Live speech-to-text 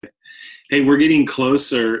Hey, we're getting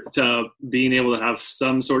closer to being able to have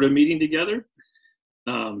some sort of meeting together.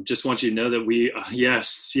 Just want you to know that we're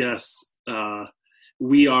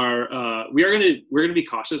gonna be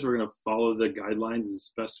cautious. We're gonna follow the guidelines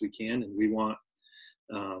as best we can, and we want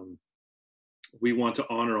to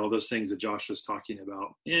honor all those things that Josh was talking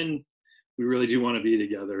about, and we really do want to be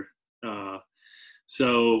together.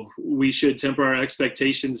 So we should temper our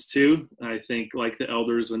expectations too. I think, like the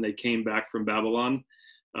elders when they came back from Babylon,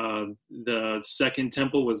 the second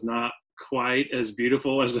temple was not quite as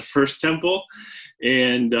beautiful as the first temple,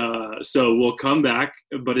 and so we'll come back,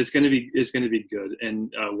 but it's going to be good, and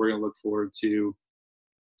we're going to look forward to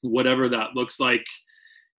whatever that looks like,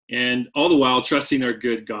 and all the while trusting our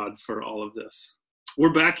good God for all of this.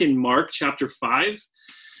 We're back in Mark chapter 5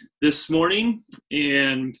 this morning,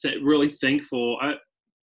 and really thankful. I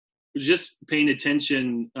was just paying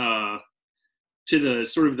attention to the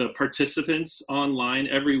sort of the participants online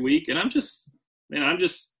every week, and I'm just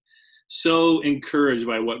so encouraged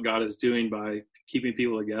by what God is doing by keeping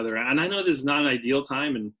people together. And I know this is not an ideal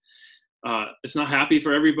time, and it's not happy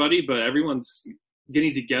for everybody, but everyone's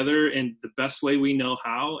getting together in the best way we know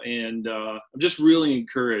how, and I'm just really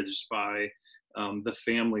encouraged by the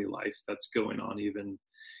family life that's going on even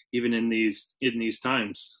in these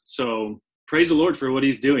times. So praise the Lord for what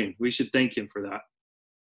he's doing. We should thank him for that.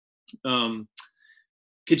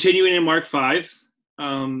 Continuing in Mark 5,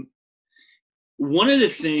 one of the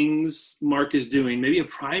things Mark is doing, maybe a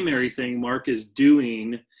primary thing Mark is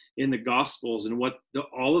doing in the Gospels, and what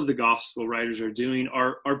all of the Gospel writers are doing,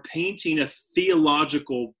 are painting a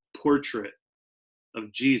theological portrait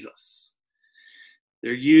of Jesus.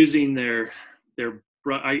 They're using their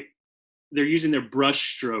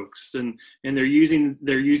brush strokes, and they're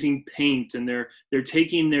using paint, and they're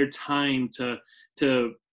taking their time to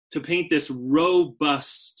paint this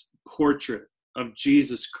robust portrait of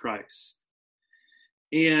Jesus Christ.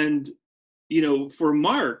 And for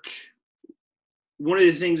Mark, one of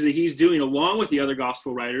the things that he's doing along with the other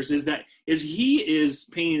gospel writers is he is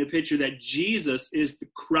painting a picture that Jesus is the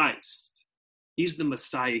Christ. He's the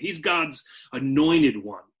Messiah. He's God's anointed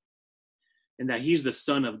one, and that he's the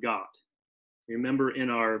Son of God. Remember in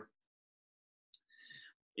our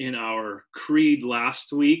creed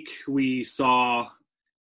last week,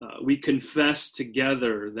 we confessed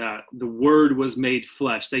together that the Word was made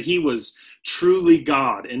flesh, that he was truly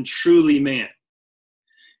God and truly man.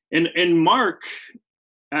 And Mark,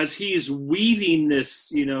 as he's weaving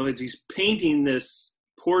this, as he's painting this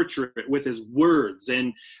portrait with his words,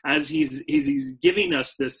 and as he's giving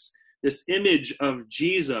us this image of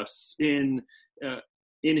Jesus in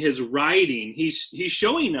his writing, he's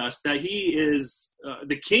showing us that he is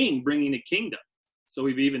the King bringing a kingdom. So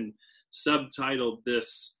we've even subtitled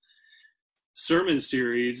this sermon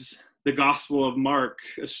series, The Gospel of Mark,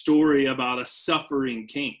 a story about a suffering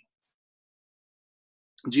king.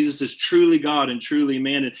 Jesus is truly God and truly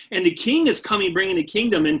man, and the king is coming bringing a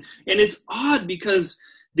kingdom, and it's odd because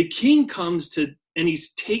the king comes and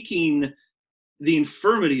he's taking the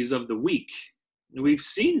infirmities of the weak. And we've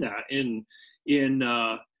seen that in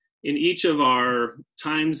each of our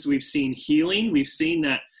times we've seen healing. We've seen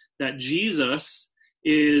that Jesus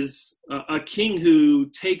is a king who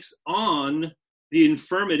takes on the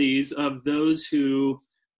infirmities of those who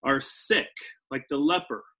are sick, like the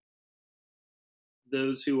leper,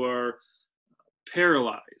 those who are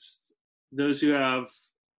paralyzed, those who have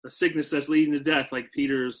a sickness that's leading to death, like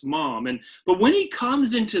Peter's mom. But when he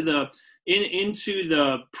comes into the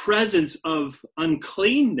presence of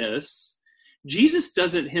uncleanness, Jesus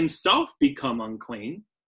doesn't himself become unclean.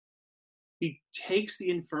 He takes the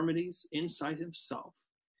infirmities inside himself.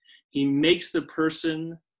 He makes the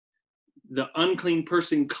unclean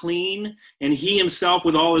person clean, and he himself,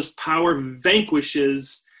 with all his power,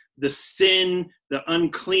 vanquishes the sin, the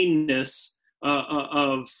uncleanness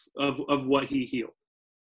of what he healed.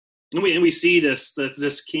 And we see this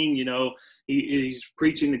king, he's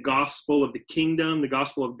preaching the gospel of the kingdom, the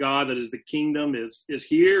gospel of God, that is the kingdom is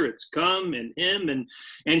here, it's come in him.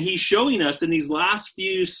 And he's showing us in these last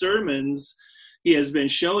few sermons, he has been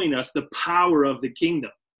showing us the power of the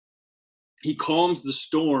kingdom. He calms the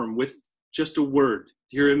storm with just a word.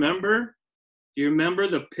 Do you remember? Do you remember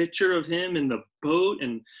the picture of him in the boat,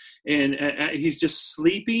 and he's just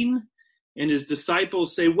sleeping, and his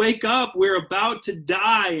disciples say, "Wake up, we're about to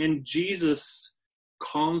die." And Jesus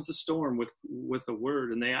calms the storm with a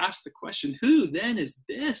word. And they ask the question, "Who then is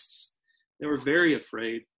this?" They were very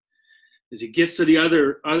afraid. As he gets to the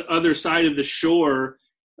other side of the shore,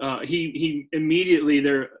 he immediately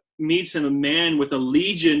there meets him a man with a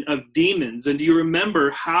legion of demons. And do you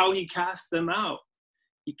remember how he cast them out?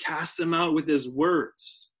 He cast them out with his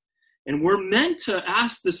words. And we're meant to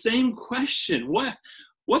ask the same question.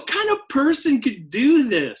 What kind of person could do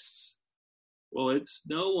this? Well, it's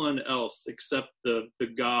no one else except the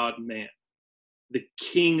God-man, the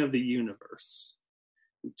King of the universe,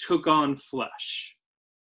 who took on flesh.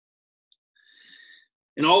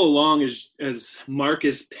 And all along, as Mark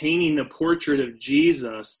is painting the portrait of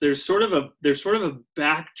Jesus, there's sort of a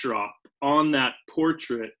backdrop on that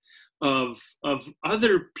portrait of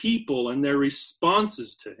other people and their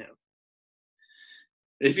responses to him.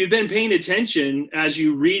 If you've been paying attention as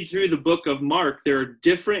you read through the book of Mark, there are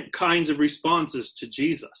different kinds of responses to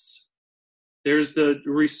Jesus. There's the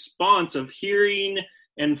response of hearing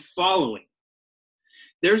and following.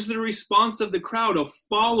 There's the response of the crowd of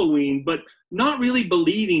following, but not really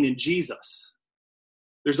believing in Jesus.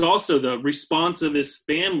 There's also the response of his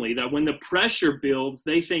family, that when the pressure builds,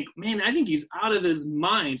 they think, man, I think he's out of his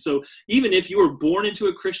mind. So even if you were born into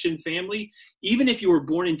a Christian family, even if you were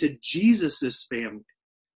born into Jesus's family,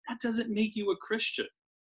 that doesn't make you a Christian.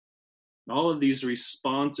 All of these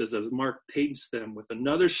responses, as Mark paints them with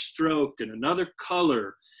another stroke and another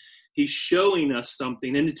color, he's showing us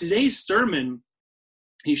something. And in today's sermon,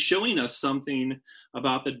 he's showing us something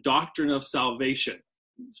about the doctrine of salvation.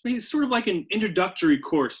 It's sort of like an introductory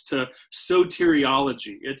course to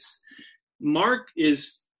soteriology. Mark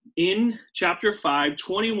is in chapter 5,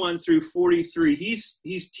 21 through 43.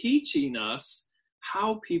 He's teaching us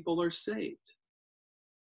how people are saved.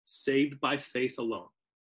 Saved by faith alone.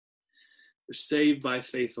 They're saved by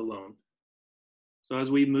faith alone. So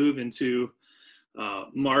as we move into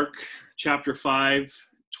Mark chapter 5,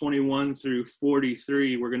 21 through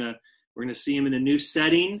 43, we're gonna see him in a new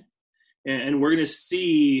setting, and we're gonna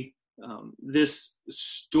see this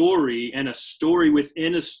story and a story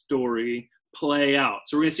within a story play out.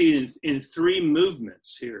 So we're gonna see it in three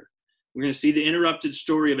movements here. We're gonna see the interrupted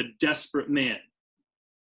story of a desperate man.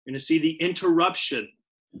 We're gonna see the interruption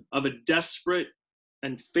of a desperate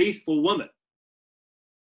and faithful woman.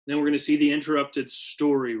 Then we're going to see the interrupted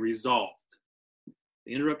story resolved.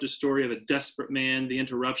 The interrupted story of a desperate man, the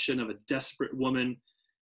interruption of a desperate woman,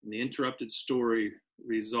 and the interrupted story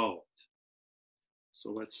resolved.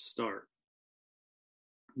 So let's start.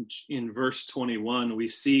 In verse 21, we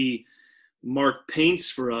see Mark paints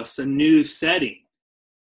for us a new setting.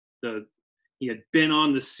 He had been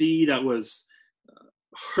on the sea that was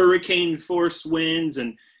hurricane force winds,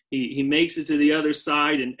 and he makes it to the other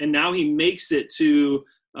side, and now he makes it to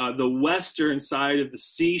the western side of the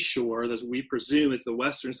seashore, that we presume is the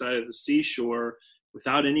western side of the seashore,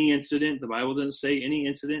 without any incident. The Bible doesn't say any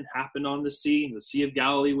incident happened on the sea. The Sea of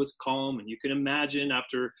Galilee was calm, and you can imagine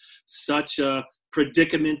after such a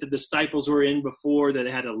predicament that the disciples were in before, that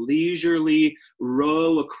they had a leisurely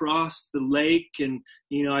row across the lake, and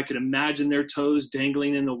I could imagine their toes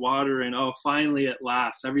dangling in the water, and finally at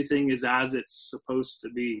last everything is as it's supposed to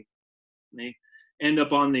be. And they end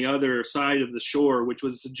up on the other side of the shore, which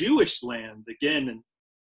was the Jewish land again, and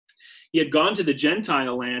he had gone to the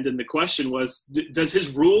Gentile land, and the question was, does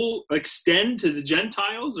his rule extend to the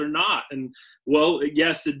Gentiles or not? And well,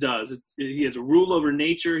 yes, it does. He has a rule over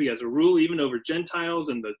nature. He has a rule even over Gentiles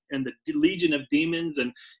and the legion of demons.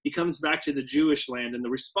 And he comes back to the Jewish land, and the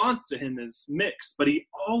response to him is mixed, but he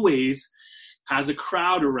always has a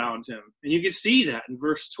crowd around him. And you can see that in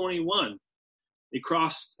verse 21. He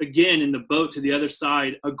crossed again in the boat to the other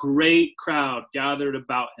side. A great crowd gathered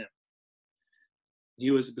about him. He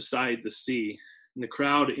was beside the sea. And the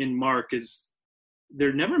crowd in Mark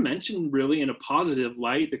they're never mentioned really in a positive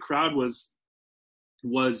light. The crowd was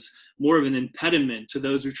more of an impediment to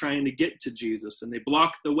those who are trying to get to Jesus, and they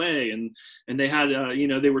blocked the way, and they had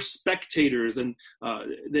they were spectators, and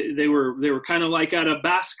they were kind of like at a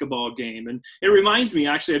basketball game. And it reminds me,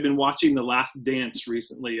 actually, I've been watching The Last Dance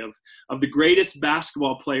recently of the greatest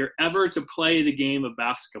basketball player ever to play the game of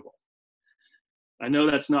basketball. I know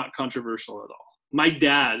that's not controversial at all. My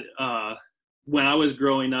dad, when I was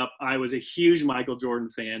growing up, I was a huge Michael Jordan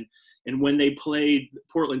fan. And when they played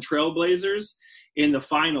Portland Trail Blazers in the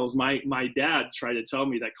finals, my dad tried to tell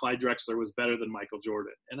me that Clyde Drexler was better than Michael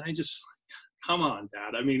Jordan. And I just, come on,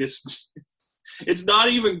 Dad. I mean, it's not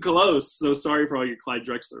even close. So sorry for all your Clyde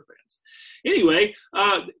Drexler fans. Anyway,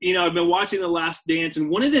 I've been watching The Last Dance, and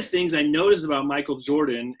one of the things I noticed about Michael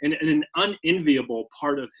Jordan, and an unenviable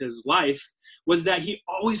part of his life, was that he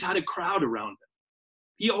always had a crowd around him.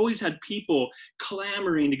 He always had people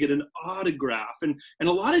clamoring to get an autograph. And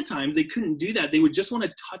a lot of times they couldn't do that. They would just want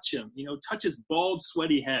to touch him, touch his bald,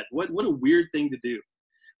 sweaty head. What a weird thing to do.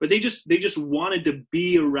 But they just wanted to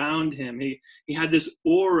be around him. He had this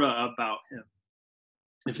aura about him.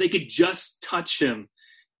 If they could just touch him,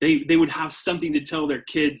 they would have something to tell their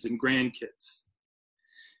kids and grandkids.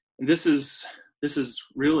 And this is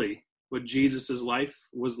really what Jesus' life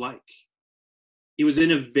was like. He was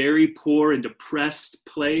in a very poor and depressed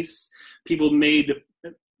place. People made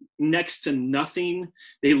next to nothing.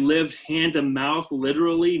 They lived hand to mouth,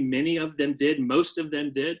 literally. Many of them did. Most of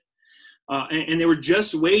them did. And they were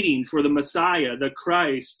just waiting for the Messiah, the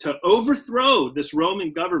Christ, to overthrow this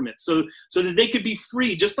Roman government so that they could be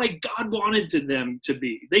free, just like God wanted them to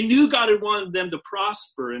be. They knew God had wanted them to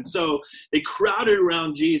prosper, and so they crowded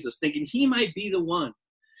around Jesus, thinking he might be the one.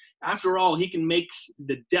 After all, he can make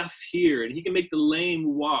the deaf hear, and he can make the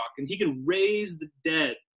lame walk, and he can raise the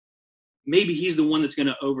dead. Maybe he's the one that's going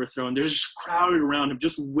to overthrow, and they're just crowded around him,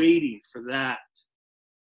 just waiting for that.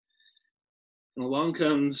 And along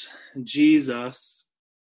comes Jesus,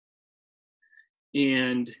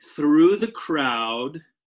 and through the crowd,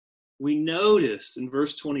 we notice in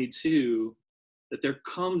verse 22 that there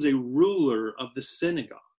comes a ruler of the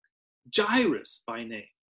synagogue, Jairus by name.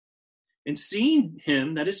 And seeing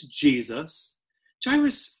him, that is Jesus,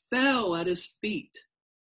 Jairus fell at his feet.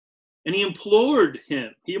 And he implored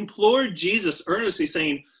Jesus earnestly,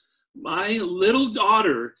 saying, "My little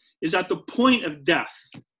daughter is at the point of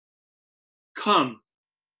death. Come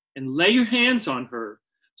and lay your hands on her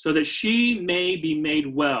so that she may be made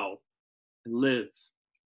well and live."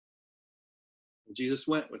 And Jesus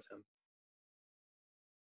went with him.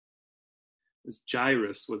 This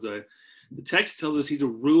Jairus the text tells us he's a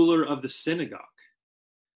ruler of the synagogue.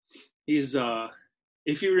 He's,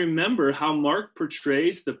 if you remember how Mark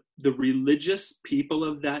portrays the religious people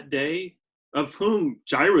of that day, of whom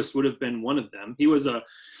Jairus would have been one of them. He would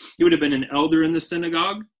have been an elder in the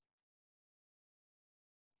synagogue.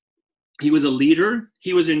 He was a leader.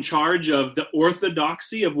 He was in charge of the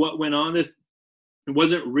orthodoxy of what went on. It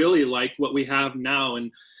wasn't really like what we have now in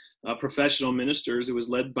professional ministers. It was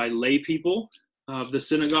led by lay people. The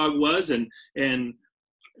synagogue was, and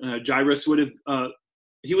Jairus would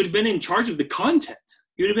have been in charge of the content.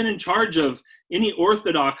 He would have been in charge of any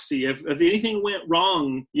orthodoxy. If anything went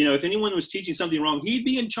wrong, if anyone was teaching something wrong, he'd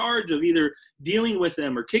be in charge of either dealing with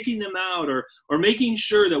them or kicking them out or making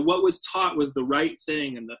sure that what was taught was the right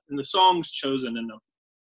thing and the songs chosen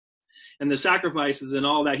and the sacrifices and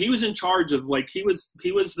all that. He was in charge of, he was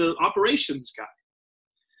the operations guy.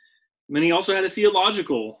 And he also had a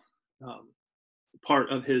theological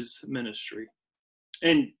part of his ministry.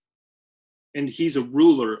 And he's a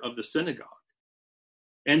ruler of the synagogue.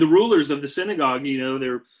 And the rulers of the synagogue,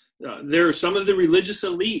 they're some of the religious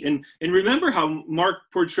elite. And remember how Mark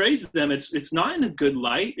portrays them. It's not in a good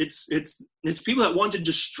light. It's people that want to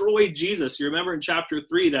destroy Jesus. You remember in chapter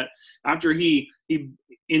 3 that after he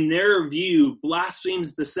in their view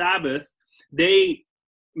blasphemes the Sabbath, they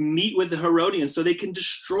meet with the Herodians so they can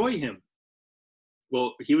destroy him.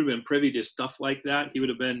 Well, he would have been privy to stuff like that. He would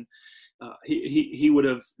have been he would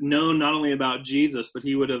have known not only about Jesus, but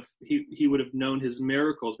he would have known his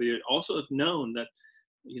miracles. But he would also have known that,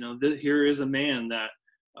 here is a man that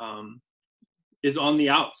is on the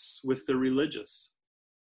outs with the religious.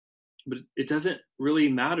 But it doesn't really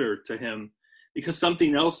matter to him because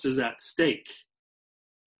something else is at stake.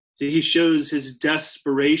 So he shows his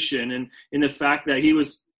desperation and in the fact that he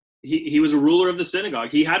was a ruler of the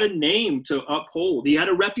synagogue. He had a name to uphold. He had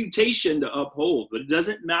a reputation to uphold, but it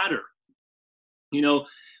doesn't matter.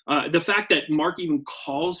 The fact that Mark even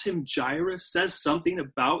calls him Jairus says something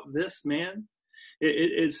about this man.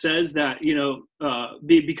 It says that,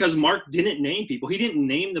 because Mark didn't name people. He didn't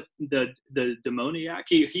name the demoniac.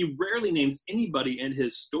 He rarely names anybody in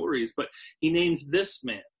his stories, but he names this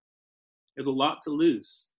man. He had a lot to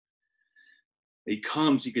lose. He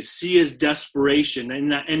comes, you could see his desperation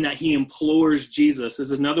and that he implores Jesus.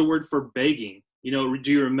 This is another word for begging. Do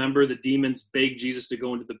you remember the demons begged Jesus to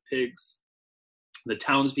go into the pigs? The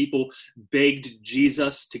townspeople begged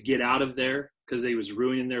Jesus to get out of there because they was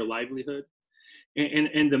ruining their livelihood.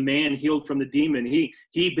 And the man healed from the demon,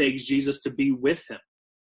 he begs Jesus to be with him.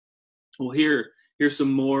 Well, here's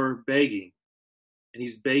some more begging. And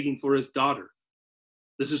he's begging for his daughter.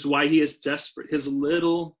 This is why he is desperate. His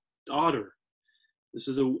little daughter. This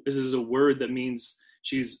is a word that means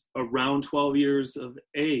she's around 12 years of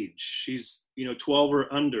age. She's 12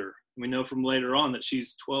 or under. We know from later on that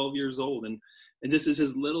she's 12 years old, and this is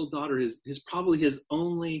his little daughter, his probably his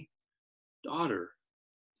only daughter.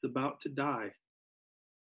 Is about to die.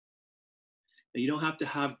 Now, you don't have to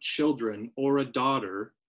have children or a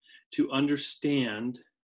daughter to understand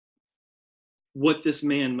what this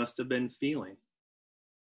man must have been feeling.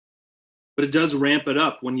 But it does ramp it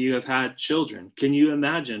up when you have had children. Can you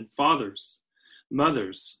imagine, fathers,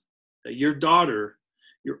 mothers, that your daughter,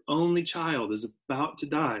 your only child, is about to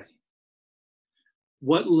die?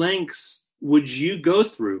 What lengths would you go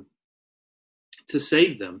through to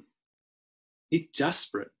save them. He's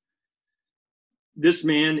desperate. This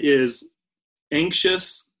man is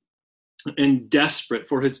anxious and desperate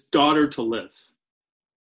for his daughter to live.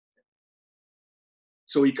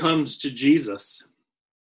 So he comes to Jesus.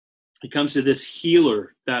 He comes to this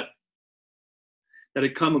healer that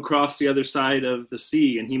had come across the other side of the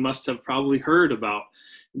sea, and he must have probably heard about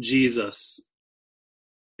Jesus.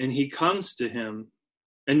 And he comes to him,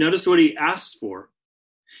 and notice what he asks for.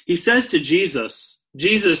 He says to Jesus,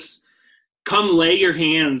 Jesus, come lay your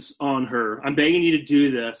hands on her. I'm begging you to do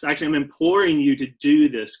this. Actually, I'm imploring you to do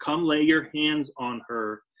this. Come lay your hands on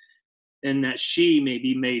her, and that she may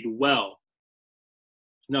be made well.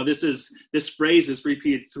 Now, this phrase is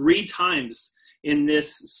repeated 3 times in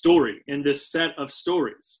this story, in this set of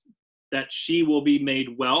stories, that she will be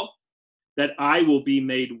made well, that I will be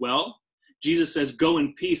made well. Jesus says, go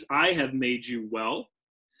in peace, I have made you well.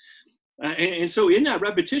 And so in that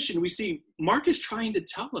repetition, we see Mark is trying to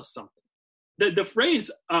tell us something. The phrase,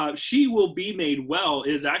 she will be made well,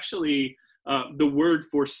 is actually the word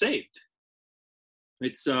for saved.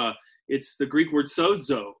 It's the Greek word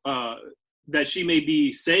sozo, that she may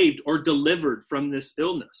be saved or delivered from this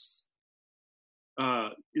illness.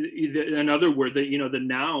 Another word that, the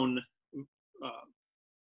noun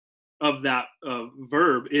of that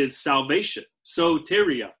verb is salvation,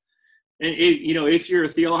 soteria. And if you're a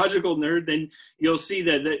theological nerd, then you'll see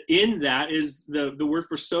that in that is the word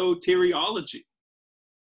for soteriology.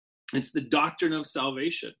 It's the doctrine of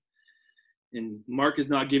salvation. And Mark is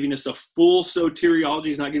not giving us a full soteriology.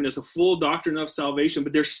 He's not giving us a full doctrine of salvation,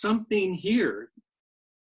 but there's something here.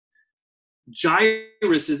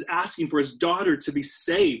 Jairus is asking for his daughter to be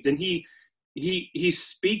saved, and he's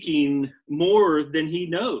speaking more than he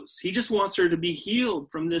knows. He just wants her to be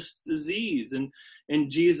healed from this disease.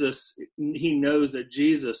 And Jesus, he knows that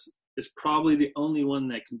Jesus is probably the only one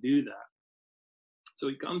that can do that. So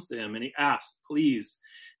he comes to him and he asks, please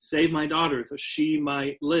save my daughter so she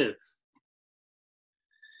might live.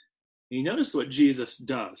 And you notice what Jesus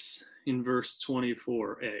does in verse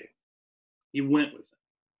 24a. He went with him.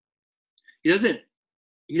 He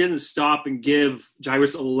doesn't stop and give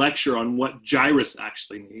Jairus a lecture on what Jairus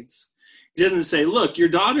actually needs. He doesn't say, look, your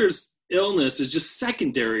daughter's illness is just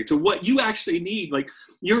secondary to what you actually need. Like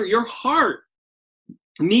your heart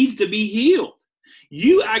needs to be healed.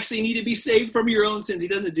 You actually need to be saved from your own sins. He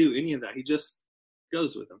doesn't do any of that. He just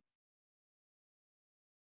goes with him.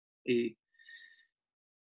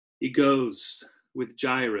 He goes with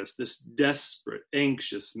Jairus, this desperate,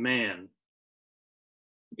 anxious man,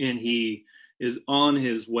 and he is on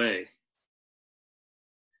his way.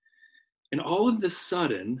 And all of a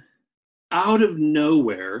sudden, out of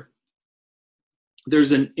nowhere,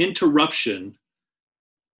 there's an interruption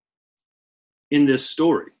in this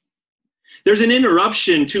story. There's an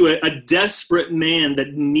interruption to a desperate man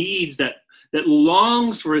that needs, that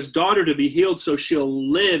longs for his daughter to be healed so she'll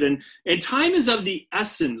live. And time is of the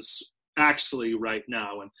essence, actually, right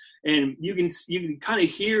now. And you can kind of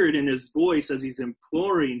hear it in his voice as he's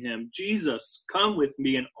imploring him, Jesus, come with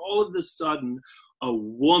me. And all of a sudden, a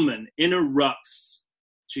woman interrupts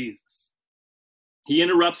Jesus. She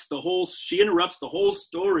interrupts the whole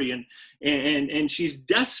story, and she's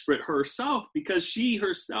desperate herself because she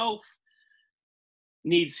herself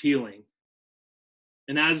needs healing.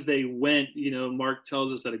 And as they went, Mark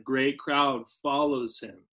tells us that a great crowd follows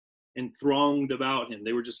him and thronged about him.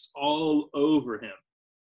 They were just all over him.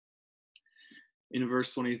 In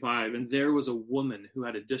verse 25, and there was a woman who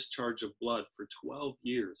had a discharge of blood for 12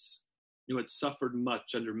 years, who had suffered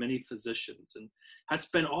much under many physicians, and had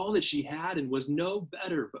spent all that she had and was no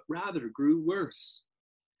better, but rather grew worse.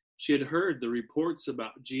 She had heard the reports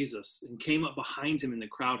about Jesus and came up behind him in the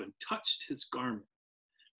crowd and touched his garment.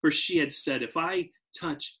 For she had said, if I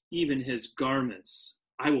touch even his garments,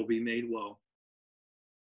 I will be made well.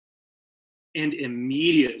 And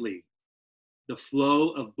immediately the flow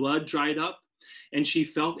of blood dried up, and she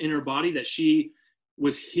felt in her body that she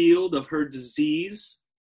was healed of her disease.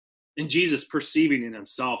 And Jesus, perceiving in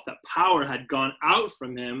himself that power had gone out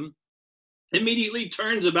from him, immediately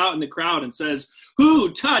turns about in the crowd and says,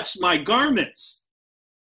 who touched my garments?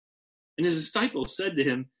 And his disciples said to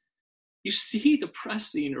him, you see the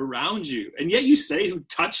pressing around you, and yet you say, who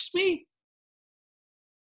touched me?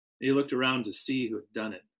 And he looked around to see who had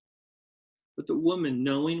done it. But the woman,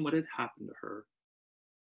 knowing what had happened to her,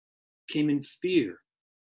 came in fear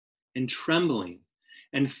and trembling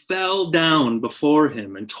and fell down before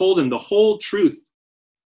him and told him the whole truth.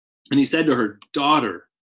 And he said to her, daughter,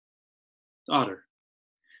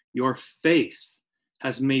 your faith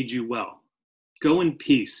has made you well. Go in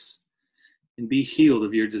peace and be healed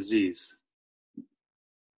of your disease.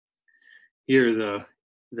 Here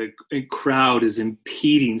the crowd is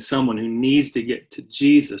impeding someone who needs to get to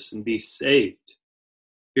Jesus and be saved.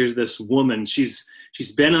 Here's this woman. She's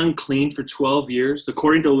been unclean for 12 years.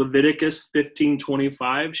 According to Leviticus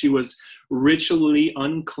 15:25, she was ritually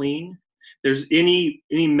unclean. There's any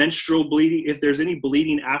menstrual bleeding, if there's any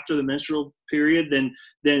bleeding after the menstrual period,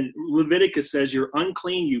 then Leviticus says you're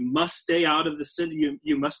unclean. You must stay out of the city.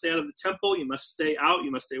 You must stay out of the temple. You must stay out. You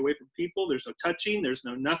must stay away from people. There's no touching. There's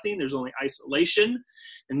no nothing. There's only isolation.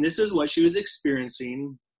 And this is what she was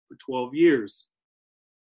experiencing for 12 years.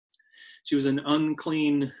 She was an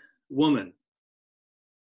unclean woman.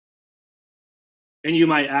 And you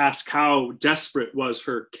might ask, how desperate was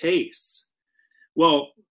her case?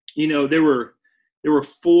 Well, there were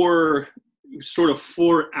four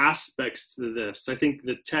aspects to this. I think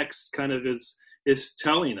the text kind of is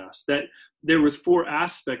telling us that there was four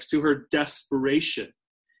aspects to her desperation.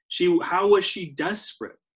 How was she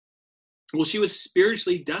desperate? Well, she was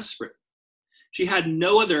spiritually desperate. She had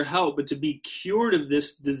no other help but to be cured of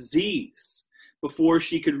this disease before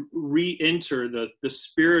she could re-enter the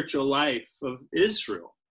spiritual life of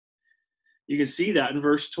Israel. You can see that in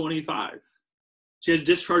verse 25. She had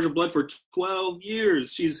discharge of blood for 12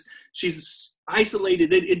 years. She's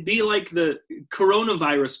isolated. It'd be like the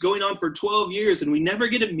coronavirus going on for 12 years, and we never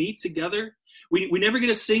get to meet together. We never get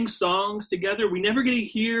to sing songs together. We never get to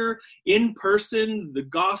hear in person the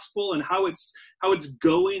gospel and how it's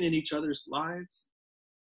going in each other's lives.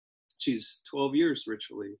 She's 12 years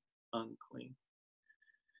ritually unclean.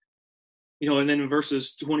 And then in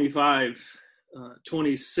verses 25,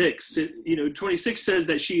 26, 26 says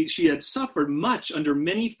that she had suffered much under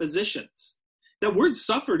many physicians. That word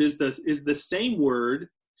suffered is the same word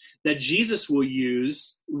that Jesus will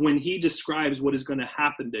use when he describes what is going to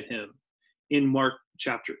happen to him in Mark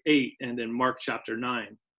chapter 8 and in Mark chapter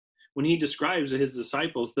 9. When he describes to his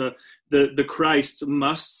disciples, the Christ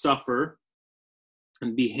must suffer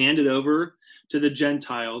and be handed over to the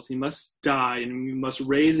Gentiles. He must die and he must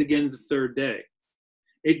raise again the third day.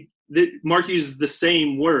 Mark uses the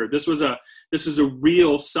same word. This was a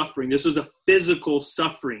real suffering. This was a physical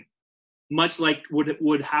suffering, much like what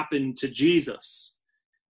would happen to Jesus.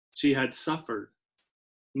 She had suffered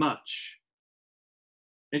much.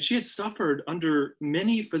 And she had suffered under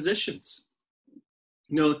many physicians.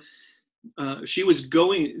 She was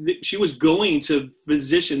going to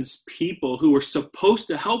physicians, people who were supposed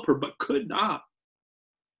to help her but could not.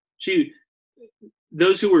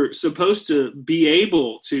 Those who were supposed to be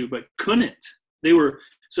able to but couldn't. They were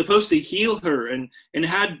supposed to heal her and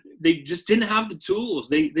they just didn't have the tools.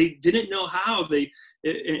 They didn't know how.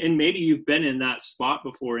 And maybe you've been in that spot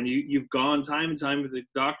before, and you've gone time and time with the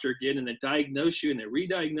doctor again, and they diagnose you and they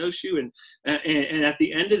re-diagnose you, and at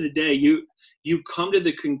the end of the day, you come to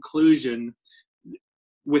the conclusion,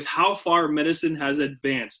 with how far medicine has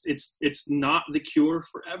advanced, it's not the cure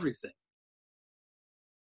for everything.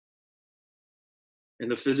 And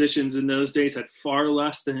the physicians in those days had far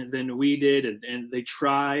less than we did, and they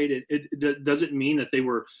tried. It doesn't mean that they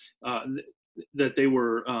were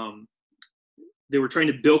trying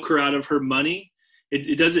to bilk her out of her money.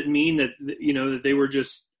 It doesn't mean that they were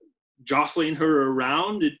just jostling her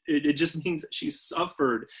around. It just means that she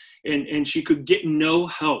suffered, and she could get no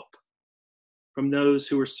help from those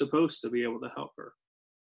who were supposed to be able to help her.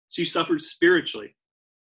 She suffered spiritually.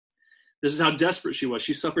 This is how desperate she was.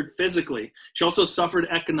 She suffered physically. She also suffered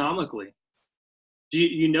economically.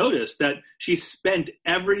 You notice that she spent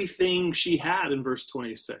everything she had in verse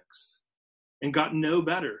 26 and got no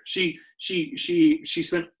better. She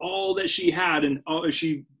spent all that she had, and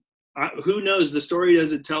who knows? The story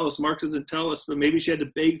doesn't tell us. Mark doesn't tell us, but maybe she had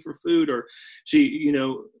to beg for food, or she,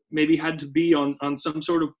 maybe had to be on some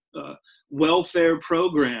sort of welfare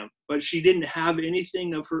program, but she didn't have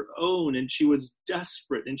anything of her own, and she was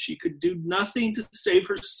desperate, and she could do nothing to save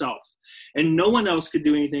herself, and no one else could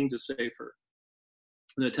do anything to save her.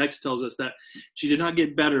 And the text tells us that she did not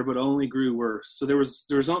get better, but only grew worse. So there was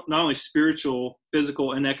not only spiritual,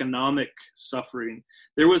 physical, and economic suffering,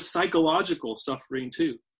 there was psychological suffering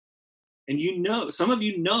too. And some of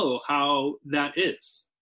you know how that is.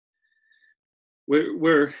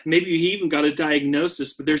 Where maybe you even got a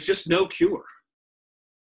diagnosis, but there's just no cure.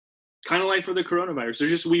 Kind of like for the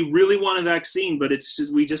coronavirus. We really want a vaccine, but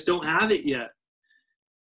we just don't have it yet.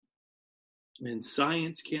 And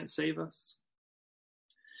science can't save us.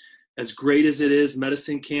 As great as it is,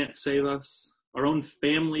 medicine can't save us. Our own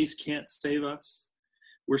families can't save us.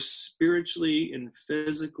 We're spiritually and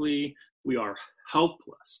physically, we are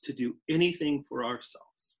helpless to do anything for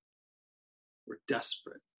ourselves. We're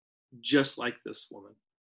desperate, just like this woman.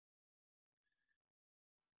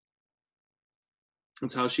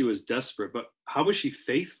 That's how she was desperate. But how was she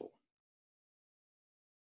faithful?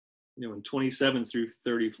 In 27 through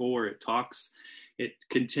 34, it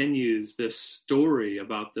continues this story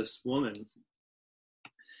about this woman,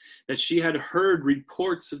 that she had heard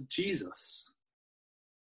reports of Jesus.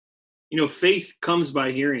 Faith comes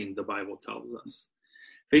by hearing, the Bible tells us.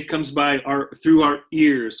 Faith comes through our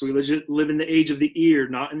ears. So we live in the age of the ear,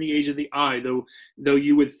 not in the age of the eye, though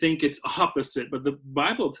you would think it's opposite. But the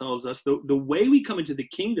Bible tells us the way we come into the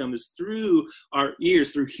kingdom is through our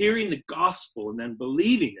ears, through hearing the gospel and then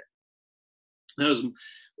believing it. That was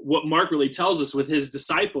what Mark really tells us with his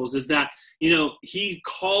disciples, is that, he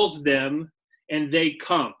calls them and they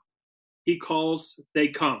come. He calls, they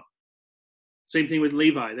come. Same thing with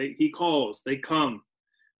Levi. He calls, they come.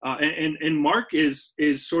 And Mark is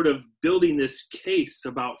sort of building this case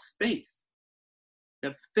about faith,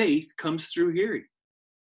 that faith comes through hearing.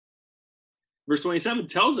 Verse 27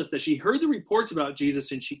 tells us that she heard the reports about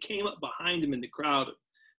Jesus and she came up behind him in the crowd and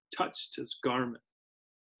touched his garment.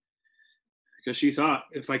 Because she thought,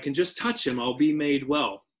 if I can just touch him, I'll be made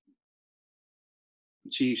well.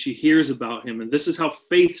 She hears about him, and this is how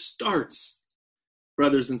faith starts,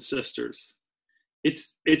 brothers and sisters.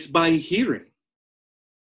 It's by hearing.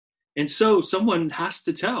 And so someone has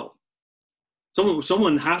to tell.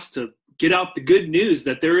 Someone has to get out the good news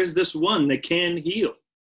that there is this one that can heal.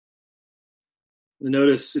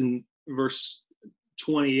 Notice in verse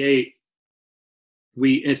 28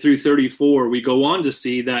 through 34, we go on to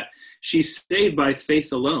see that she's saved by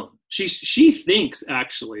faith alone. She thinks,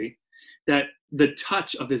 actually, that the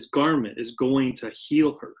touch of his garment is going to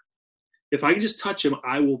heal her. If I can just touch him,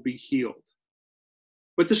 I will be healed.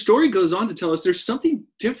 But the story goes on to tell us there's something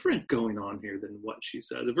different going on here than what she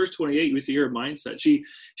says. In verse 28, we see her mindset. She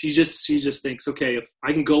just thinks, okay, if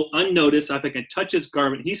I can go unnoticed, if I can touch his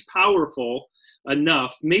garment, he's powerful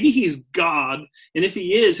enough. Maybe he's God, and if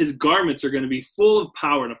he is, his garments are going to be full of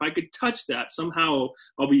power. And if I could touch that, somehow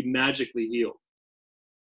I'll be magically healed.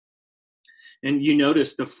 And you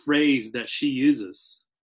notice the phrase that she uses: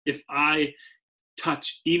 if I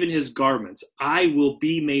touch even his garments, I will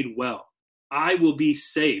be made well. I will be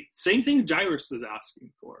saved. Same thing Jairus is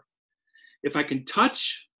asking for. If I can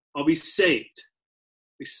touch, I'll be saved.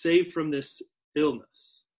 Be saved from this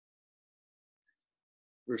illness.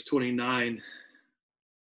 Verse 29,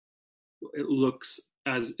 it looks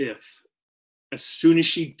as if, as soon as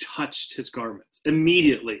she touched his garments,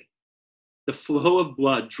 immediately the flow of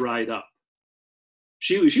blood dried up.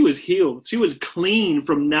 She was healed. She was clean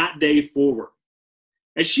from that day forward.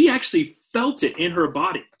 And she actually felt it in her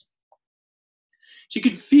body. She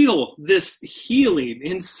could feel this healing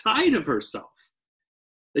inside of herself,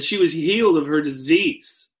 that she was healed of her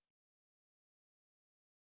disease.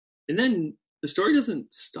 And then the story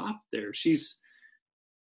doesn't stop there. She's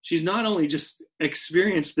not only just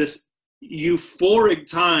experienced this euphoric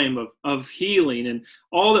time of healing and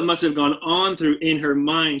all that must have gone on through in her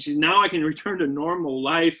mind. Now I can return to normal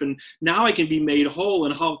life, and now I can be made whole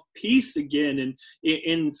and have peace again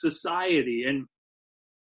in society. And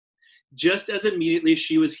just as immediately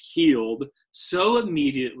she was healed, so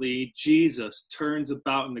immediately Jesus turns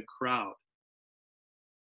about in the crowd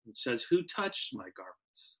and says, "Who touched my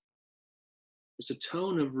garments?" There's a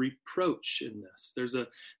tone of reproach in this. There's a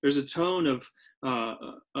tone of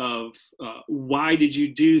why did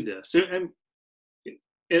you do this? And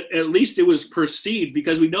at least it was perceived,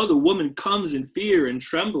 because we know the woman comes in fear and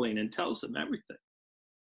trembling and tells him everything.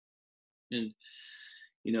 And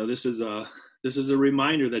this is a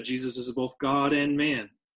reminder that Jesus is both God and man.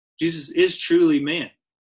 Jesus is truly man.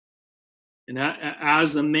 And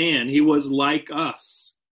as a man, he was like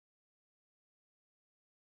us.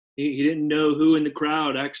 He didn't know who in the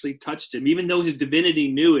crowd actually touched him, even though his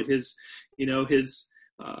divinity knew it. His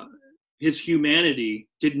humanity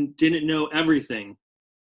didn't know everything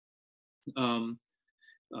all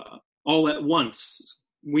at once.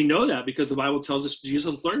 We know that because the Bible tells us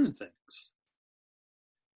Jesus learned things.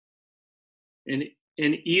 And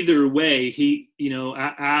either way, he,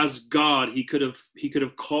 as God, he could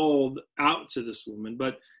have called out to this woman,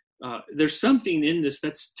 but there's something in this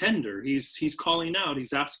that's tender. He's calling out.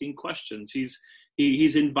 He's asking questions.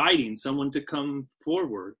 He's inviting someone to come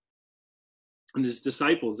forward. And his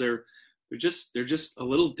disciples, they're just a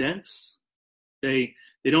little dense. They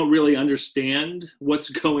don't really understand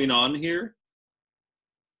what's going on here.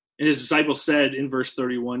 And his disciples said in verse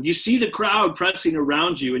 31, "You see the crowd pressing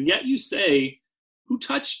around you, and yet you say, 'Who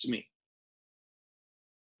touched me?'"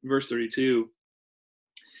 In verse 32,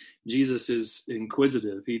 Jesus is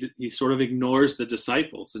inquisitive. He sort of ignores the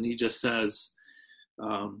disciples, and he just says,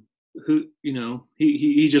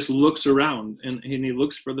 he just looks around and he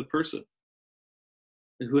looks for the person.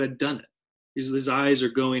 and who had done it. His eyes are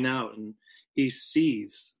going out and he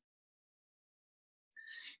sees.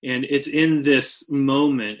 And it's in this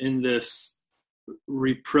moment, in this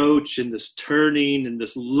reproach, in this turning, in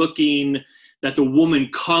this looking, that the woman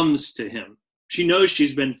comes to him. She knows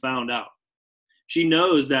she's been found out. She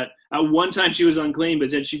knows that at one time she was unclean,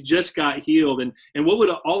 but then she just got healed. And what would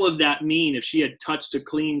all of that mean if she had touched a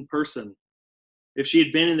clean person? If she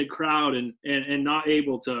had been in the crowd and not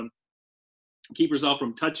able to keep herself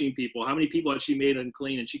from touching people? How many people had she made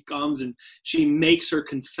unclean? And she comes and she makes her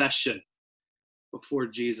confession before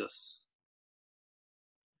Jesus.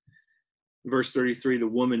 Verse 33, the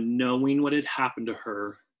woman, knowing what had happened to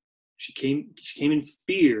her, she came in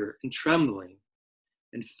fear and trembling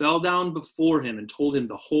and fell down before him and told him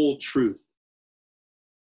the whole truth.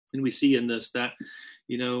 And we see in this that,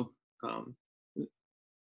 in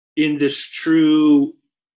this true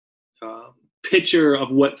picture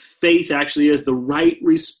of what faith actually is, the right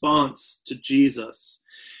response to Jesus,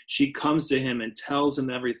 she comes to him and tells him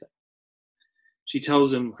everything. She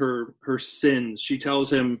tells him her sins. She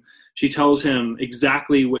tells him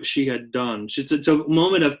exactly what she had done. It's a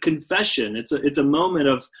moment of confession. It's a moment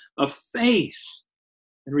of faith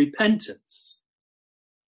and repentance.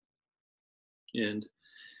 And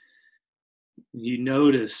you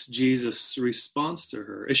notice Jesus' response to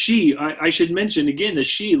her. I should mention again that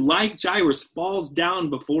she, like Jairus, falls down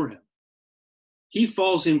before him. He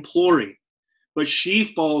falls imploring, but she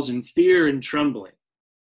falls in fear and trembling.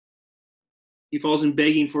 He falls in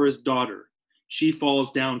begging for his daughter. She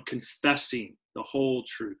falls down confessing the whole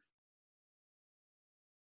truth.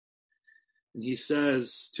 And he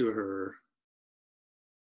says to her,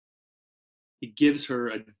 he gives her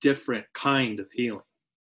a different kind of healing.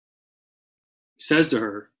 He says to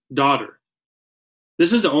her, daughter.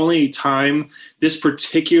 This is the only time this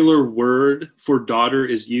particular word for daughter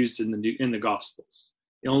is used in the Gospels.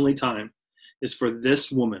 The only time is for this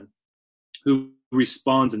woman who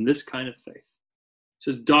responds in this kind of faith.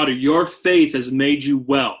 Says, daughter, your faith has made you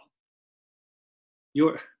well.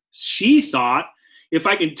 She thought, if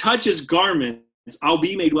I can touch his garments, I'll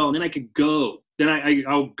be made well, and then I could go. Then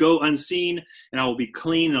I'll go unseen, and I will be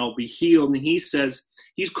clean, and I'll be healed. And he says,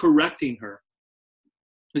 he's correcting her.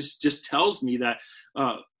 This just tells me that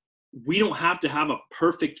we don't have to have a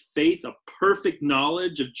perfect faith, a perfect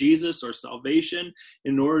knowledge of Jesus or salvation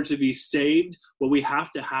in order to be saved. What we have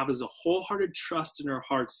to have is a wholehearted trust in our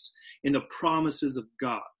hearts in the promises of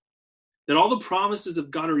God. That all the promises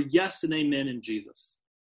of God are yes and amen in Jesus.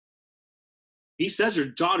 He says, your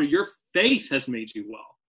daughter, your faith has made you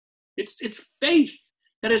well. It's faith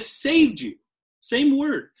that has saved you. Same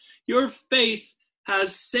word. Your faith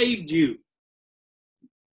has saved you.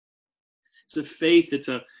 It's a faith. It's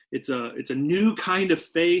a new kind of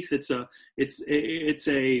faith. It's a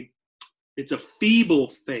feeble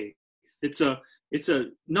faith. It's a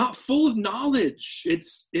not full of knowledge.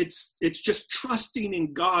 It's just trusting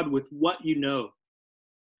in God with what you know.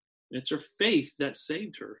 It's her faith that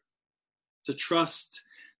saved her. It's a trust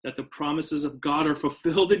that the promises of God are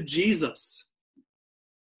fulfilled in Jesus.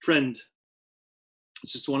 Friend, I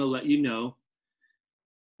just want to let you know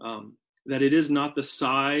that it is not the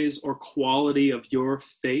size or quality of your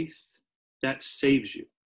faith that saves you.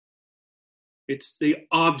 It's the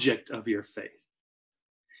object of your faith.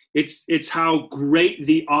 It's how great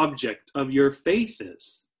the object of your faith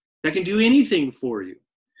is that can do anything for you.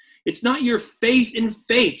 It's not your faith in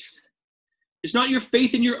faith. It's not your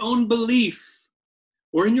faith in your own belief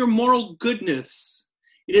or in your moral goodness.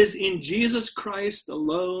 It is in Jesus Christ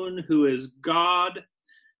alone, who is God,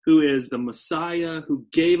 who is the Messiah, who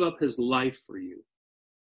gave up his life for you.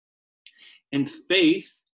 And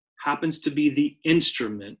faith happens to be the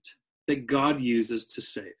instrument that God uses to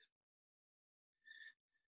save.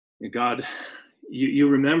 And God, you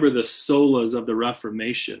remember the solas of the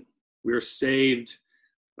Reformation. We are saved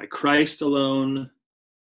by Christ alone,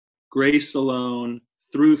 grace alone,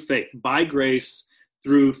 through faith. By grace,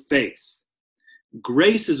 through faith.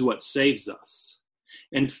 Grace is what saves us.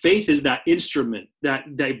 And faith is that instrument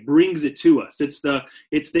that brings it to us. It's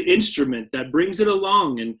the instrument that brings it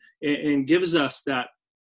along and gives us that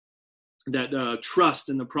trust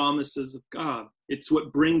in the promises of God. It's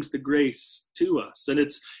what brings the grace to us. And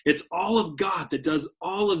it's all of God that does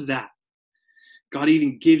all of that. God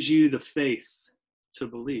even gives you the faith to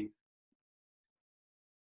believe.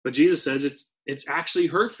 But Jesus says it's actually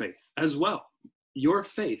her faith as well. Your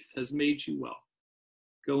faith has made you well.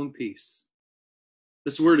 Go in peace.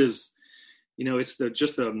 This word is, it's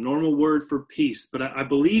just a normal word for peace. But I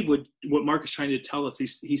believe what Mark is trying to tell us,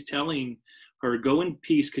 he's telling her, go in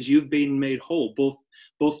peace because you've been made whole,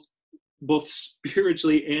 both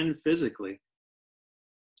spiritually and physically.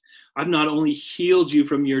 I've not only healed you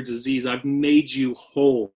from your disease, I've made you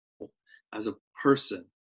whole as a person.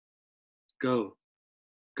 Go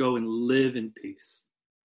and live in peace.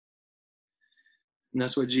 And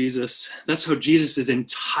that's how Jesus is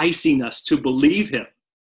enticing us to believe him.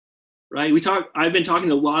 Right? I've been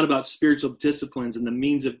talking a lot about spiritual disciplines and the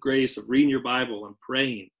means of grace of reading your Bible and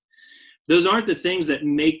praying. Those aren't the things that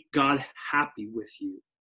make God happy with you.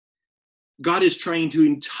 God is trying to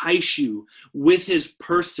entice you with his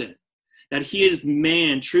person, that he is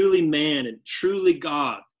man and truly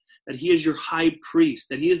God, that he is your high priest,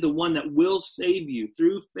 that he is the one that will save you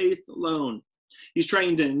through faith alone. He's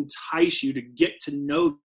trying to entice you to get to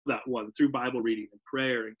know that one through Bible reading and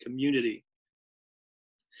prayer and community,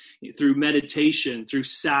 through meditation, through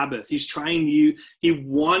Sabbath. He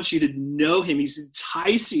wants you to know him. He's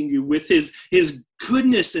enticing you with his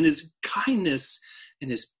goodness and his kindness and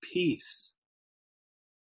his peace.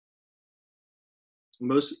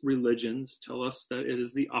 Most religions tell us that it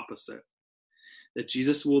is the opposite, that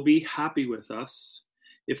Jesus will be happy with us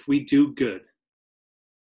if we do good,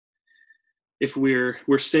 if we're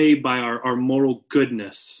saved by our moral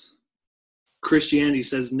goodness. Christianity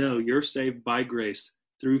says, no, you're saved by grace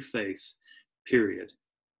through faith, period.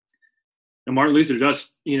 And Martin Luther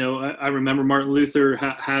does, I remember Martin Luther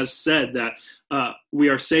has said that we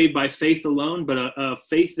are saved by faith alone, but a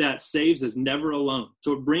faith that saves is never alone.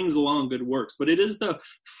 So it brings along good works, but it is the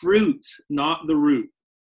fruit, not the root,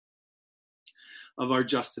 of our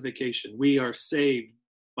justification. We are saved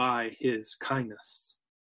by his kindness.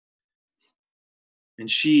 And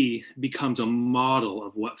she becomes a model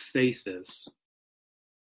of what faith is.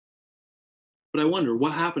 But I wonder,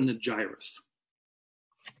 what happened to Jairus?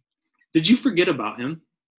 Did you forget about him?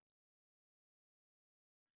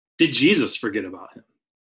 Did Jesus forget about him?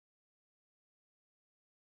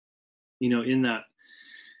 In that,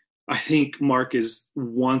 I think Mark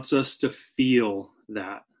wants us to feel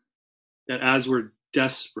that as we're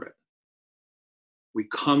desperate, we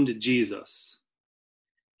come to Jesus.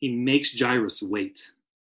 He makes Jairus wait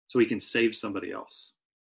so he can save somebody else.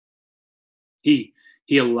 He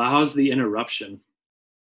allows the interruption.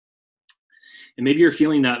 And maybe you're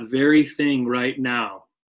feeling that very thing right now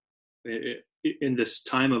in this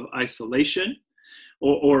time of isolation,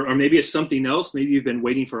 or maybe it's something else. Maybe you've been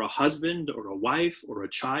waiting for a husband or a wife or a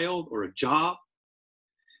child or a job.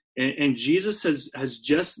 And Jesus has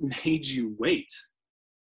just made you wait.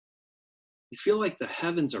 You feel like the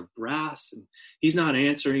heavens are brass and he's not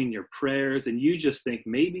answering your prayers, and you just think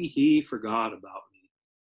maybe he forgot about me.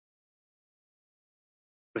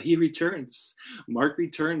 But he returns. Mark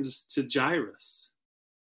returns to Jairus.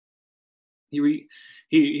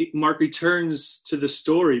 Mark returns to the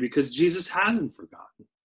story because Jesus hasn't forgotten.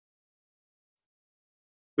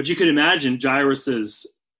 But you could imagine Jairus's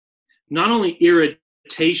not only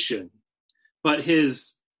irritation, but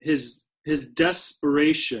his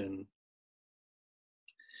desperation.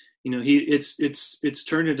 It's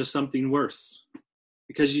turned into something worse,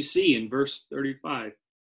 because you see in verse 35,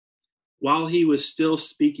 while he was still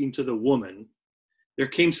speaking to the woman, there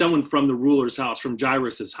came someone from the ruler's house, from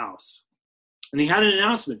Jairus' house, and he had an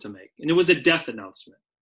announcement to make, and it was a death announcement.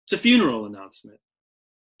 It's a funeral announcement.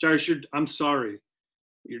 Jairus, I'm sorry,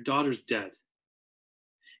 but your daughter's dead.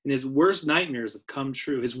 And his worst nightmares have come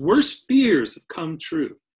true. His worst fears have come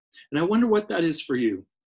true. And I wonder what that is for you.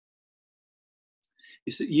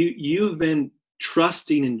 You've been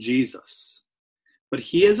trusting in Jesus, but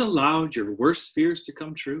he has allowed your worst fears to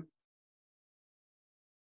come true.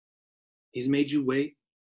 He's made you wait.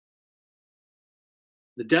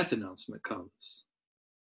 The death announcement comes.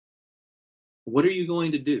 What are you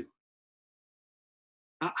going to do?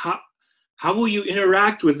 How will you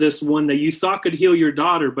interact with this one that you thought could heal your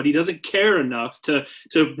daughter, but he doesn't care enough to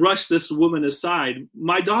brush this woman aside?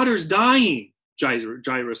 My daughter's dying,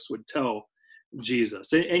 Jairus would tell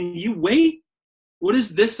Jesus. And you wait? What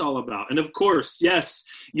is this all about? And of course, yes,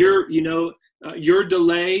 your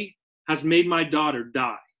delay has made my daughter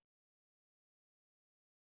die.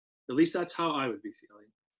 At least that's how I would be feeling.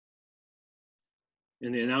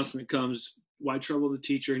 And the announcement comes, why trouble the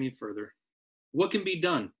teacher any further? What can be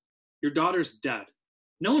done? Your daughter's dead.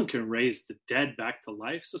 No one can raise the dead back to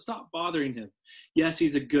life, so stop bothering him. Yes,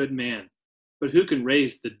 he's a good man, but who can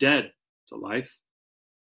raise the dead to life?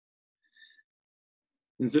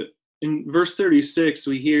 In verse 36,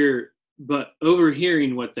 we hear, but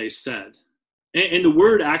overhearing what they said. And the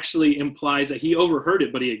word actually implies that he overheard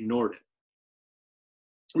it, but he ignored it,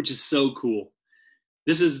 which is so cool.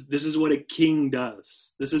 This is what a king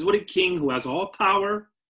does. This is what a king who has all power,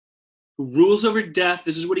 who rules over death,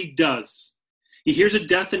 this is what he does. He hears a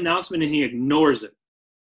death announcement and he ignores it.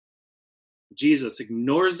 Jesus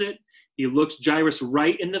ignores it. He looks Jairus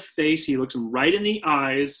right in the face. He looks him right in the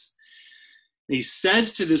eyes. And he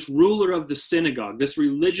says to this ruler of the synagogue, this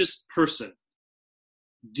religious person,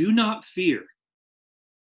 do not fear,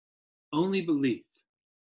 only believe.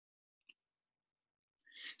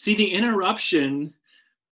 See, the interruption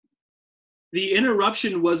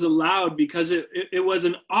was allowed because it was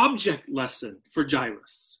an object lesson for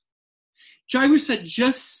Jairus. Jairus had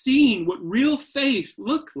just seen what real faith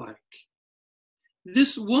looked like.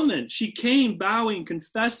 This woman, she came bowing,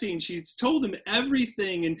 confessing. She's told him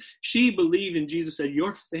everything, and she believed, and Jesus said,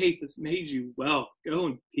 your faith has made you well. Go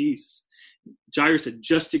in peace. Jairus had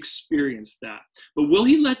just experienced that. But will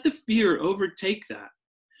he let the fear overtake that?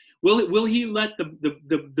 Will he let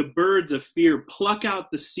the birds of fear pluck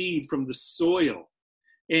out the seed from the soil?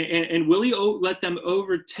 And will he let them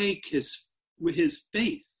overtake his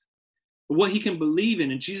faith? What he can believe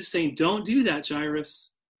in? And Jesus saying, don't do that,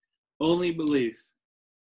 Jairus. Only believe.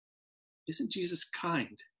 Isn't Jesus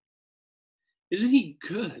kind? Isn't he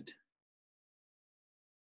good?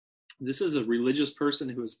 This is a religious person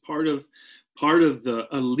who is part of the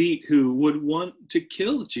elite who would want to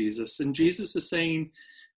kill Jesus. And Jesus is saying,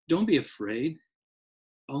 don't be afraid.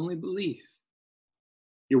 Only believe.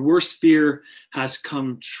 Your worst fear has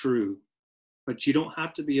come true, but you don't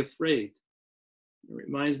have to be afraid. It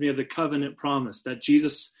reminds me of the covenant promise that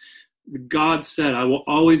God said, I will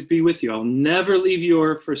always be with you. I'll never leave you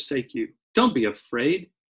or forsake you. Don't be afraid.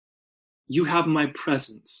 You have my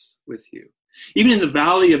presence with you. Even in the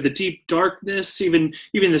valley of the deep darkness, even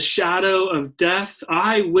the shadow of death,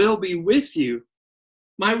 I will be with you.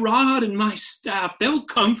 My rod and my staff, they'll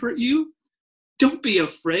comfort you. Don't be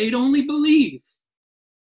afraid, only believe.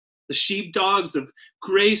 The sheepdogs of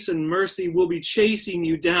grace and mercy will be chasing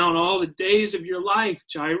you down all the days of your life,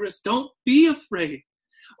 Jairus. Don't be afraid,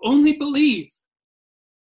 only believe.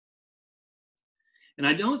 And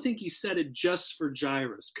I don't think he said it just for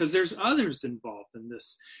Jairus, because there's others involved in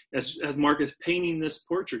this. As Mark is painting this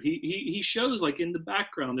portrait, he shows, like, in the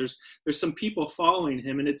background, there's some people following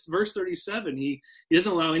him, and it's verse 37. He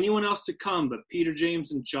doesn't allow anyone else to come but Peter,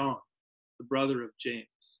 James, and John, the brother of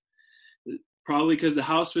James. Probably because the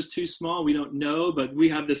house was too small, we don't know, but we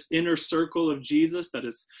have this inner circle of Jesus that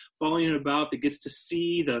is following about, that gets to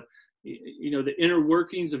see the inner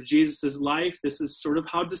workings of Jesus's life. This is sort of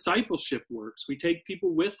how discipleship works. We take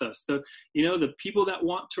people with us. The people that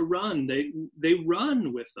want to run, they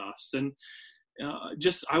run with us. And I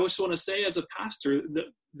just want to say, as a pastor,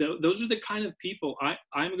 those are the kind of people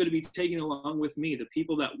I'm going to be taking along with me. The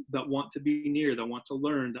people that want to be near, that want to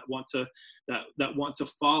learn, that want to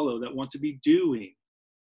follow, that want to be doing.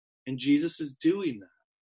 And Jesus is doing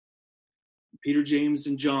that. Peter, James,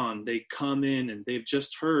 and John, they come in and they've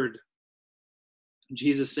just heard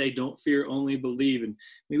Jesus say, don't fear, only believe. And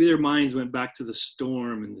maybe their minds went back to the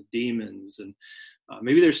storm and the demons, and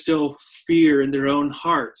maybe there's still fear in their own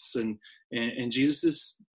hearts. And Jesus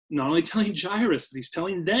is not only telling Jairus, but he's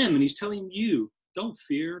telling them, and he's telling you, don't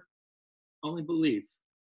fear, only believe.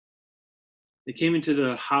 They came into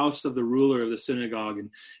the house of the ruler of the synagogue,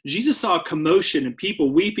 and Jesus saw a commotion and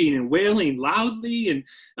people weeping and wailing loudly. And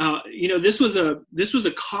this was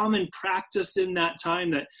a common practice in that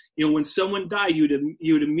time, that when someone died, you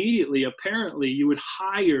would immediately, apparently, you would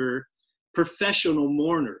hire professional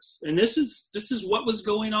mourners. And this is what was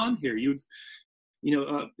going on here.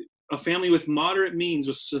 A family with moderate means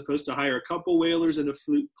was supposed to hire a couple wailers and a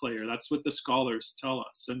flute player. That's what the scholars tell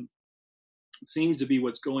us. And it seems to be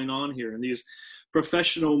what's going on here. And these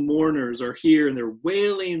professional mourners are here, and they're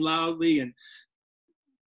wailing loudly. And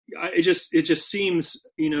it just seems,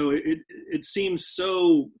 it seems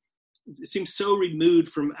so removed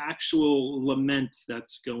from actual lament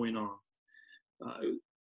that's going on.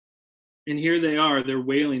 And here they are, they're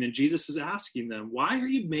wailing, and Jesus is asking them, why are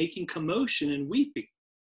you making commotion and weeping?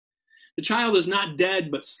 The child is not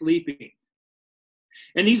dead, but sleeping.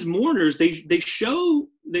 And these mourners, they show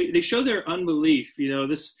their unbelief.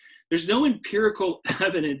 There's no empirical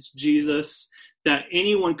evidence, Jesus, that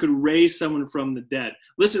anyone could raise someone from the dead.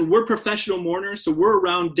 Listen, we're professional mourners, so we're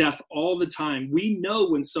around death all the time. We know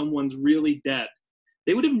when someone's really dead.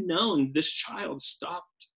 They would have known this child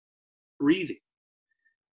stopped breathing,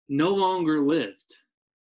 no longer lived.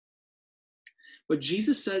 But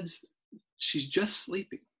Jesus says she's just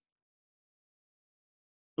sleeping.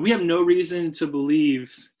 We have no reason to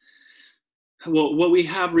believe. Well, what we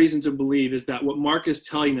have reason to believe is that what Mark is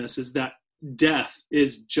telling us is that death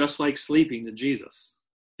is just like sleeping to Jesus.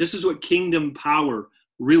 This is what kingdom power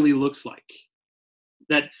really looks like.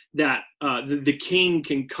 That the king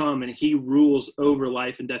can come and he rules over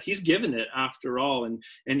life and death. He's given it, after all, and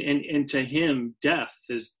to him, death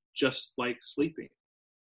is just like sleeping.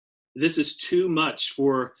 This is too much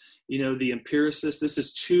for, the empiricists. This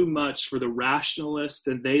is too much for the rationalists,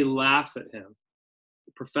 and they laugh at him.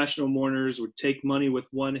 The professional mourners would take money with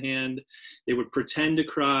one hand. They would pretend to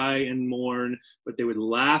cry and mourn, but they would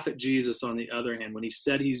laugh at Jesus on the other hand when he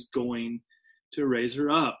said he's going to raise her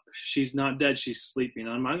up. She's not dead, she's sleeping.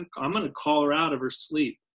 I'm going to call her out of her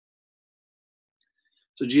sleep.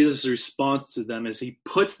 So Jesus' response to them is he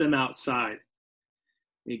puts them outside.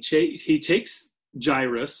 He takes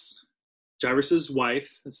Jairus'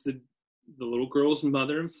 wife, that's the little girl's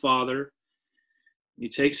mother and father. He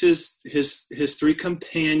takes his three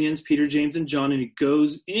companions, Peter, James, and John, and he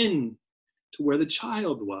goes in to where the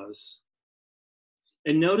child was.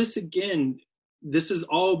 And notice again, this is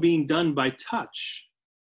all being done by touch.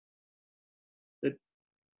 That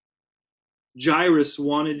Jairus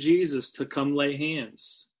wanted Jesus to come lay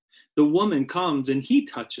hands. The woman comes and he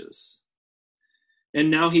touches. And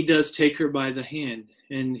now he does take her by the hand.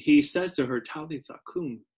 And he says to her, Talitha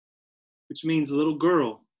kum, which means, little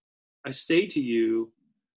girl, I say to you,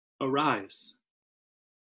 arise.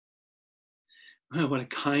 Oh, what a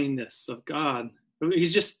kindness of God.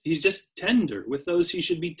 He's just tender with those he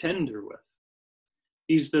should be tender with.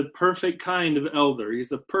 He's the perfect kind of elder. He's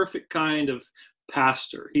the perfect kind of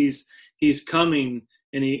pastor. He's coming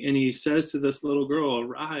and he says to this little girl,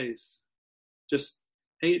 arise. Just,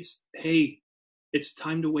 it's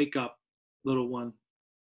time to wake up, little one.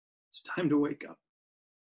 It's time to wake up.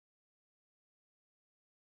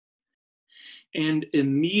 And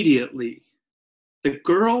immediately, the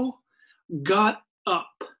girl got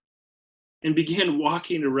up and began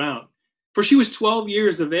walking around. For she was 12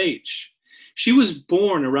 years of age. She was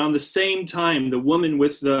born around the same time the woman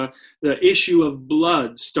with the issue of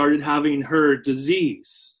blood started having her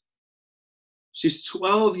disease. She's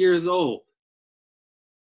 12 years old.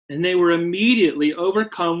 And they were immediately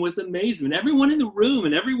overcome with amazement. Everyone in the room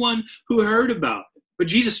and everyone who heard about it. But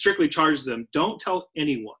Jesus strictly charges them, don't tell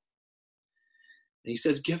anyone. And he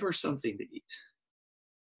says, give her something to eat.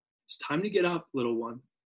 It's time to get up, little one.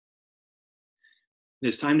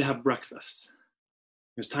 It's time to have breakfast.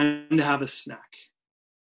 It's time to have a snack.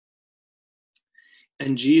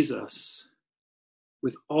 And Jesus,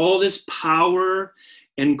 with all this power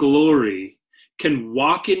and glory, can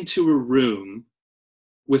walk into a room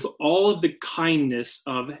with all of the kindness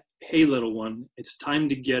of, hey, little one, it's time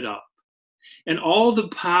to get up. And all the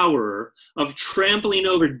power of trampling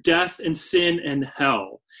over death and sin and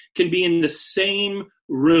hell can be in the same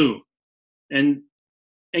room. And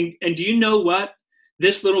do you know what?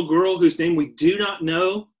 This little girl, whose name we do not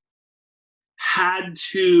know, had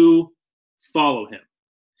to follow him.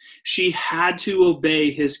 She had to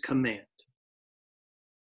obey his command.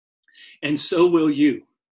 And so will you.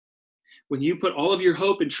 When you put all of your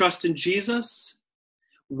hope and trust in Jesus,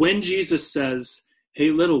 when Jesus says, hey,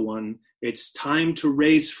 little one, it's time to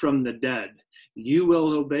raise from the dead, you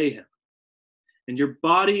will obey him. And your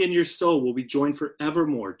body and your soul will be joined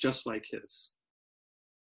forevermore, just like his.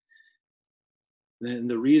 And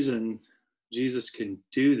the reason Jesus can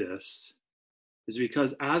do this is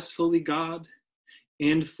because as fully God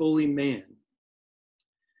and fully man,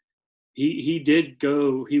 he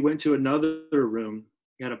went to another room.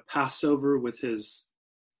 He had a Passover with his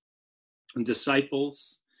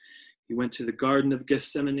disciples. He went to the Garden of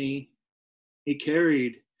Gethsemane. He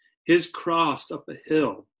carried his cross up a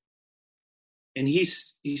hill. And he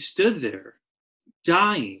stood there,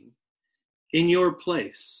 dying in your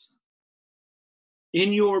place.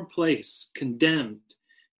 In your place, condemned,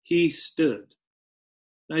 he stood.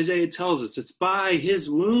 Isaiah tells us it's by his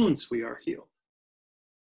wounds we are healed.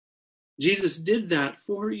 Jesus did that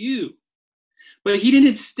for you. But he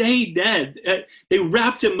didn't stay dead. They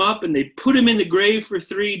wrapped him up and they put him in the grave for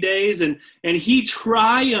 3 days, and he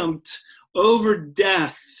triumphed over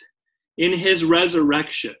death in his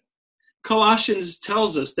resurrection. Colossians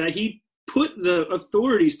tells us that he put the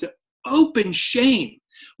authorities to open shame.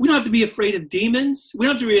 We don't have to be afraid of demons. We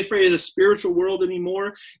don't have to be afraid of the spiritual world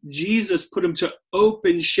anymore. Jesus put them to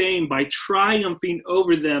open shame by triumphing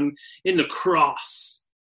over them in the cross.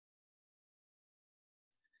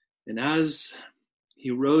 And as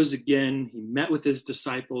he rose again, he met with his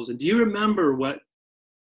disciples. And do you remember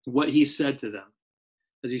what he said to them?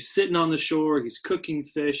 As he's sitting on the shore, he's cooking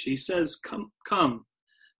fish. He says, come,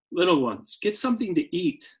 little ones, get something to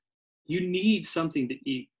eat. You need something to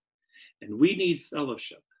eat. And we need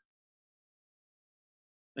fellowship.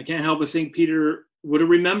 I can't help but think Peter would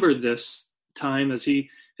have remembered this time as he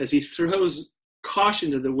throws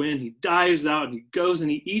caution to the wind. He dives out and he goes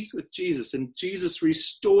and he eats with Jesus. And Jesus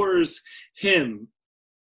restores him,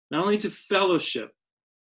 not only to fellowship,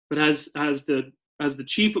 but as the as the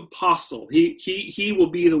chief apostle. He will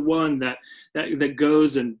be the one that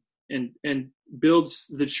goes and builds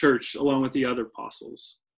the church along with the other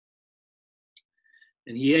apostles.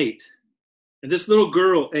 And he ate. And this little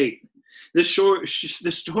girl ate. The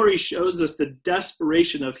story shows us the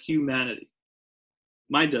desperation of humanity.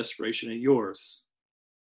 My desperation and yours.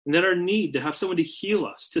 And then our need to have someone to heal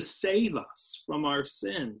us, to save us from our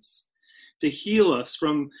sins, to heal us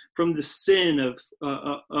from the sin of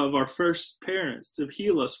our first parents, to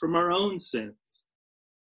heal us from our own sins.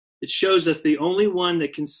 It shows us the only one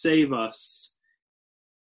that can save us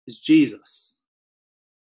is Jesus.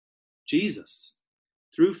 Jesus.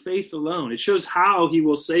 Through faith alone. It shows how he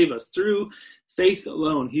will save us. Through faith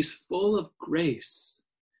alone. He's full of grace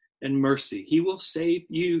and mercy. He will save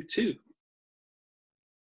you too.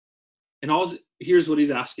 And here's what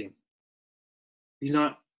he's asking. He's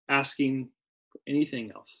not asking for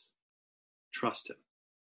anything else. Trust him.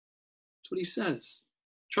 That's what he says.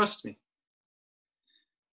 Trust me.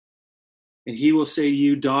 And he will say to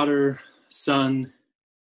you, daughter, son,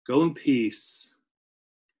 go in peace.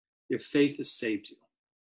 Your faith has saved you.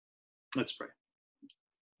 Let's pray.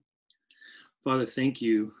 Father, thank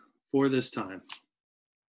you for this time.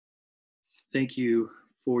 Thank you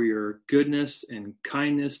for your goodness and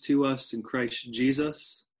kindness to us in Christ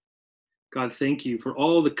Jesus. God, thank you for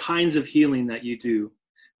all the kinds of healing that you do,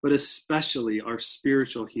 but especially our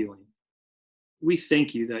spiritual healing. We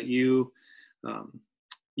thank you that you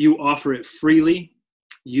offer it freely.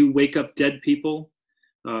 You wake up dead people,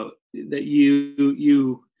 that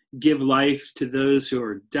you give life to those who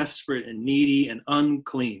are desperate and needy and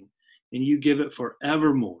unclean, and you give it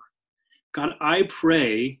forevermore. God, I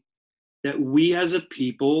pray that we as a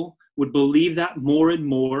people would believe that more and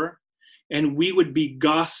more, and we would be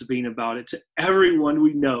gossiping about it to everyone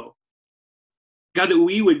we know. God, that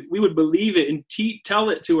we would believe it and tell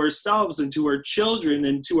it to ourselves and to our children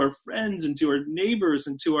and to our friends and to our neighbors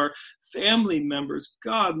and to our family members.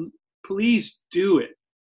 God, please do it.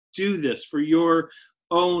 Do this for your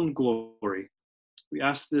own glory. We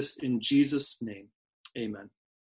ask this in Jesus' name. Amen.